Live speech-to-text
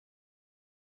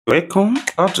Welcome.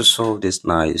 How to solve this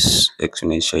nice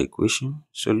exponential equation?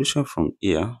 Solution from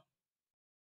here.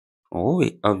 From what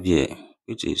we have here,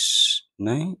 which is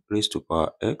 9 raised to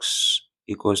power x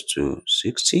equals to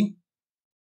 60.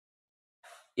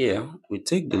 Here, we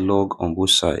take the log on both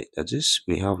sides. That is,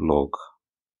 we have log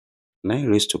 9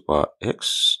 raised to power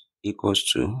x equals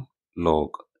to log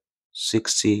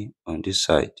 60 on this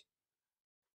side.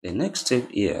 The next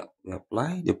step here, we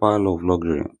apply the power law of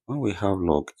logarithm. When we have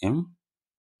log m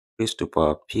raised to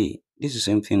power p, this is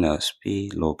the same thing as p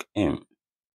log m.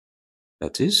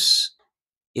 That is,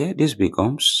 here this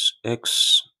becomes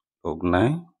x log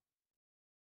 9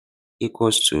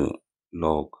 equals to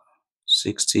log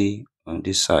 60 on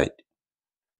this side.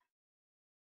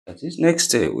 That is, next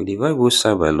step, we divide both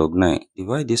sides by log 9.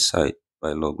 Divide this side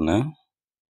by log 9.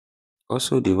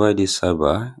 Also divide this side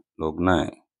by log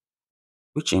 9.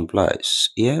 Which implies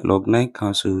here log 9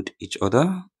 cancelled each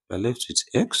other. We are left with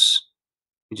x,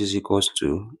 which is equals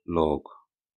to log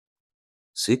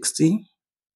 60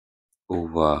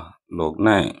 over log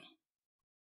 9.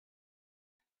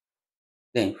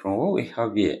 Then from what we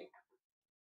have here,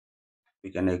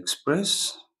 we can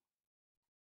express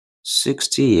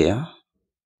 60 here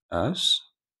as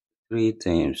 3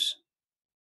 times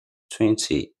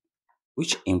 20,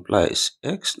 which implies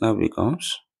x now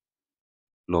becomes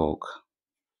log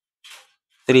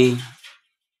 3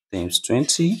 times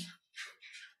 20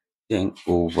 then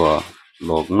over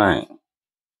log 9.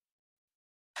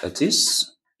 That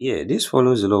is, here this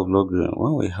follows the law of logarithm.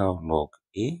 When we have log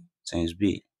a times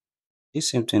b,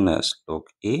 this same thing as log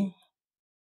a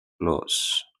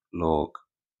plus log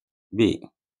b.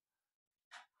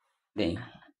 Then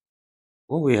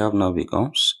what we have now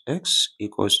becomes x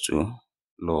equals to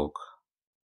log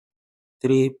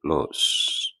 3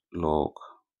 plus log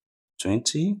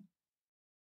 20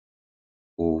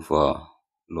 over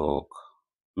log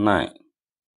 9.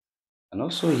 And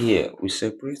also here we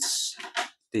separate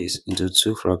this into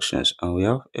two fractions, and we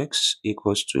have x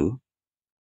equals to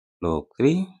log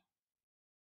 3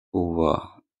 over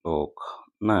log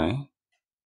 9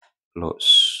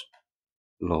 plus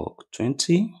log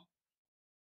 20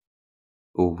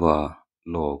 over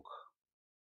log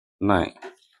 9.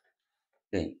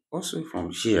 Then also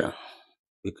from here,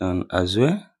 we can as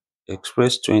well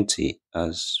express 20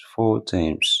 as 4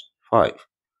 times 5,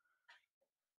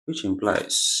 which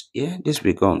implies here this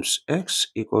becomes x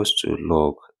equals to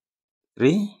log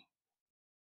 3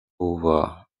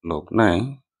 over log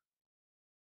 9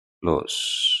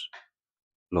 plus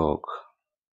log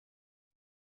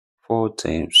 4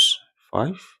 times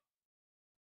 5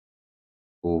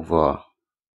 over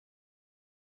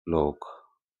log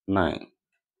 9.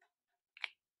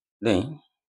 Then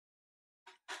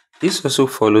this also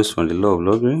follows from the law of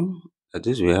logarithm. That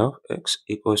is, we have x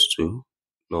equals to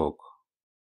log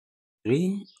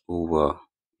 3 over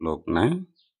log 9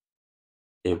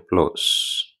 a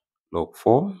plus log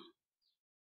 4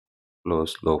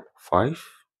 plus log 5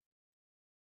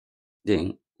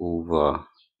 then over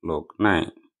log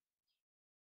 9.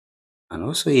 And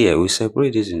also here we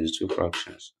separate this into two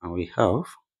fractions, and we have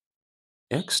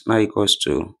x now equals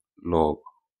to log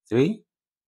 3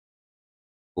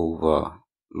 over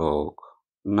log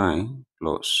 9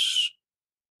 plus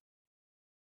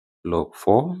log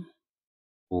 4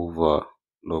 over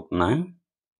log 9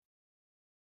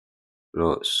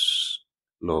 plus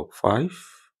log 5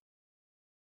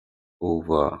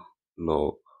 over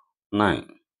log 9.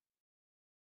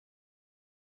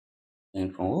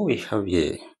 And from what we have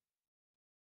here,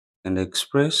 and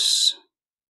express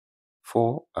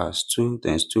 4 as 2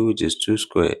 times 2, which is 2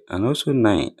 squared, and also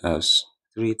 9 as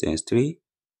 3 times 3,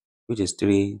 which is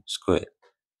 3 squared.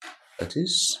 That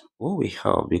is, what we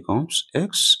have becomes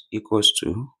x equals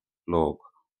to log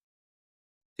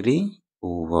 3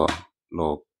 over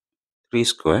log 3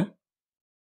 squared,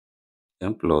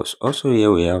 then plus, also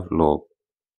here we have log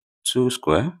 2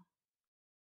 squared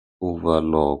over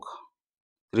log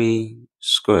 3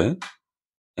 squared,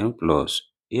 and plus,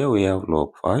 here we have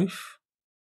log 5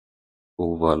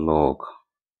 over log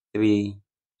 3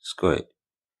 squared.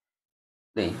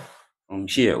 Then from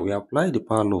here we apply the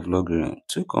power law of logarithm.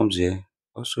 2 comes here,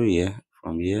 also here,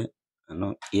 from here, and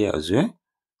not here as well.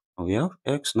 And we have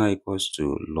x now equals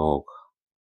to log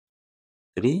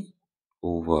 3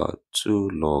 over 2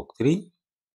 log 3,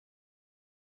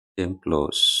 then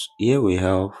plus, here we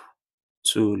have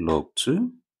 2 log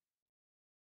 2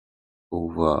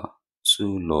 over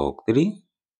 2 log 3,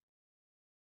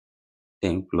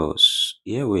 then plus,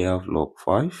 here we have log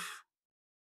 5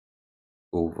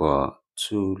 over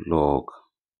 2 log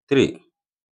 3.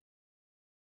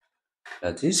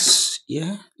 That is,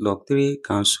 here log 3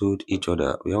 cancelled each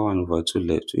other. We have 1 over 2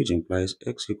 left, which implies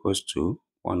x equals to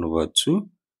 1 over 2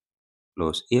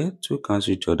 plus here 2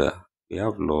 cancel each other. We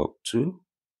have log 2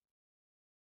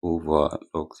 over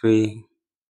log 3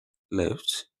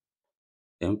 left,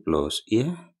 then plus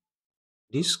here.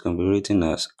 This can be written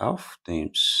as half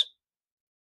times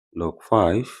log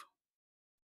 5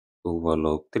 over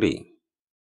log 3.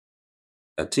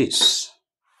 That is,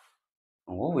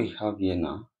 and what we have here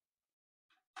now,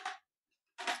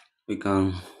 we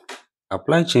can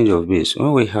apply change of base.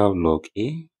 When we have log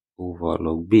A over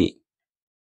log B,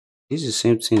 this is the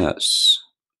same thing as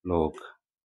log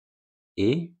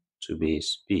A to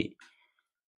base B.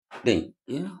 Then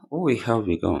here, what we have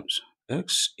becomes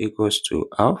x equals to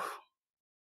half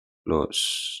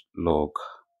plus log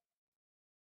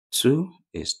 2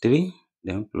 is 3,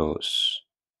 then plus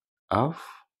half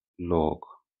log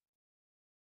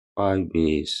 5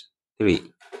 base 3.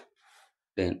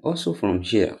 Then also from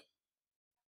here,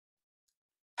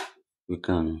 we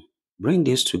can bring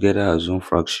this together as one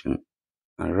fraction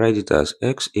and write it as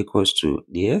x equals to,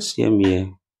 the LCM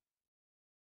here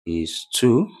is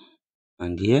 2,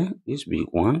 and here this be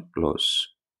 1 plus,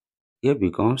 here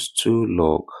becomes 2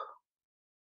 log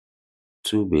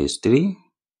 2 base 3,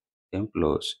 then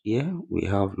plus here we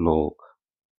have log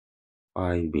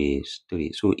 5 base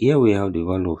 3. So here we have the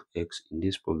value of x in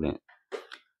this problem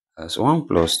as 1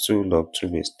 plus 2 log 2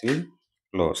 base 3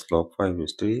 plus log 5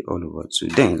 base 3 all over 2.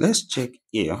 Then let's check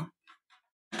here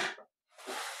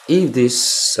if this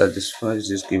satisfies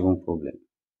this given problem.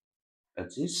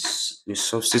 That is, we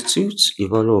substitute the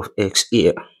value of x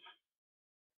here,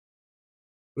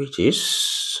 which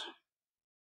is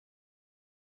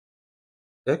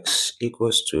x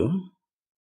equals to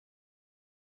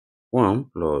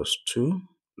 1 plus 2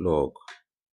 log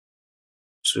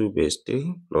 2 base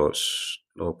 3 plus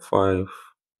log 5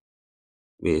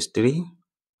 base 3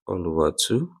 all over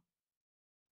 2.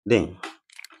 Then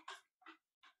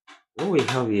what we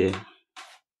have here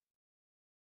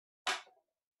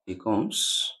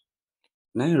becomes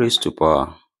 9 raised to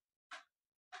power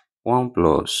 1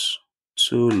 plus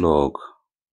 2 log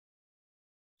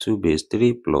 2 base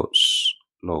 3 plus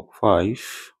log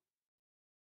 5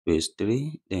 base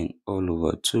 3, then all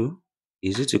over 2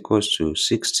 is it equals to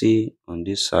 60 on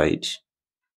this side.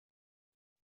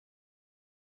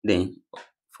 Then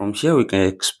from here we can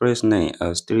express 9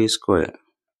 as 3 square,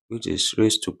 which is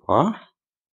raised to power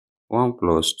 1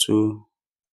 plus 2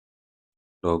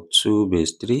 log 2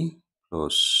 base 3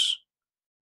 plus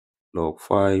log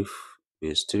 5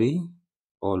 base 3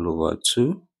 all over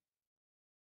 2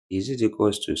 is it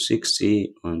equals to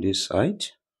 60 on this side.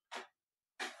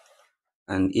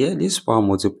 And here this power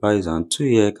multiplies and 2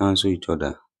 here cancel each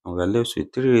other, and we are left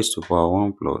with 3 raised to power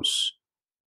 1 plus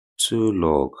 2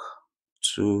 log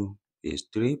 2 base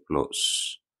 3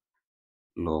 plus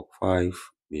log 5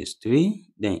 base 3,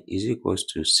 then is equals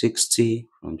to 60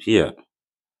 from here.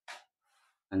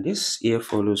 And this here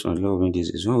follows from law of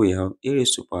indices when we have a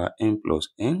raised to power n plus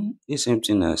n, the same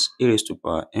thing as a raised to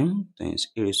power m times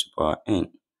a raised to power n.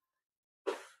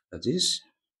 That is,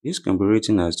 this can be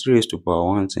written as 3 raised to power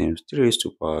 1 times 3 raised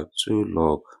to power 2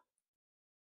 log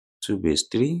 2 base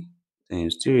 3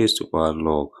 times 3 raised to power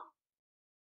log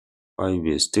 5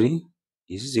 base 3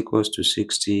 is equals to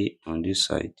 60 on this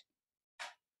side.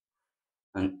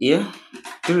 And here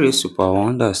 3 raised to power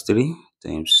 1, that's 3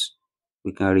 times,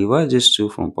 we can revise this 2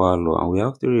 from power law and we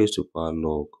have 3 raised to power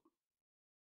log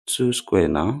 2 square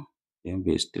now, then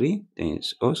base 3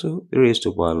 times also 3 raised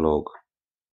to power log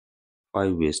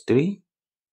 5 base 3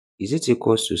 is it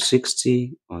equals to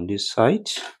 60 on this side.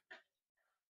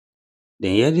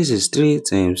 Then here this is 3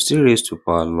 times 3 raised to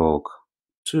power log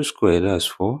 2 square, that's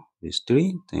 4 base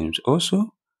 3 times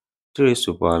also 3 raised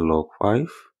to power log 5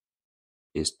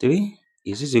 base 3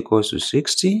 is it equals to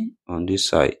 60 on this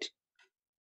side.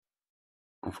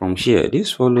 And from here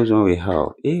this follows when we have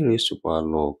a raised to power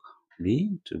log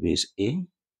b to base a,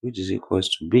 which is equals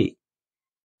to b.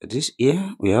 This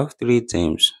here we have 3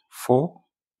 times 4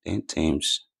 then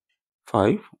times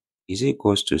 5 is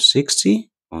equals to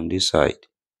 60 on this side.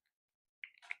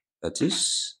 That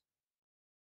is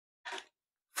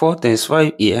 4 times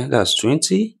 5 here, that's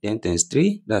 20, then times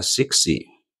 3, that's 60,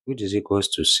 which is equals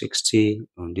to 60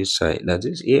 on this side. That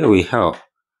is, here we have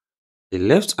the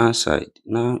left hand side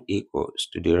now equals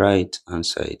to the right hand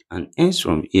side, and hence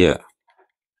from here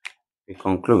we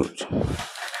conclude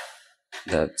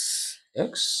that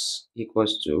x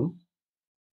equals to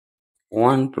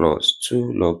 1 plus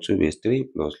 2 log 2 base 3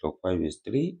 plus log 5 base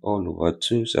 3 all over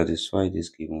 2 satisfy this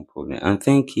given problem. And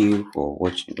thank you for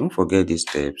watching. Don't forget these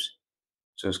steps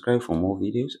subscribe for more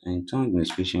videos, and turn the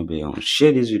notification bell on.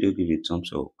 Share this video, give it a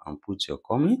thumbs up, and put your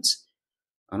comments.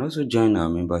 And also join our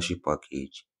membership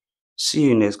package. See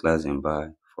you next class and bye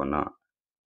for now.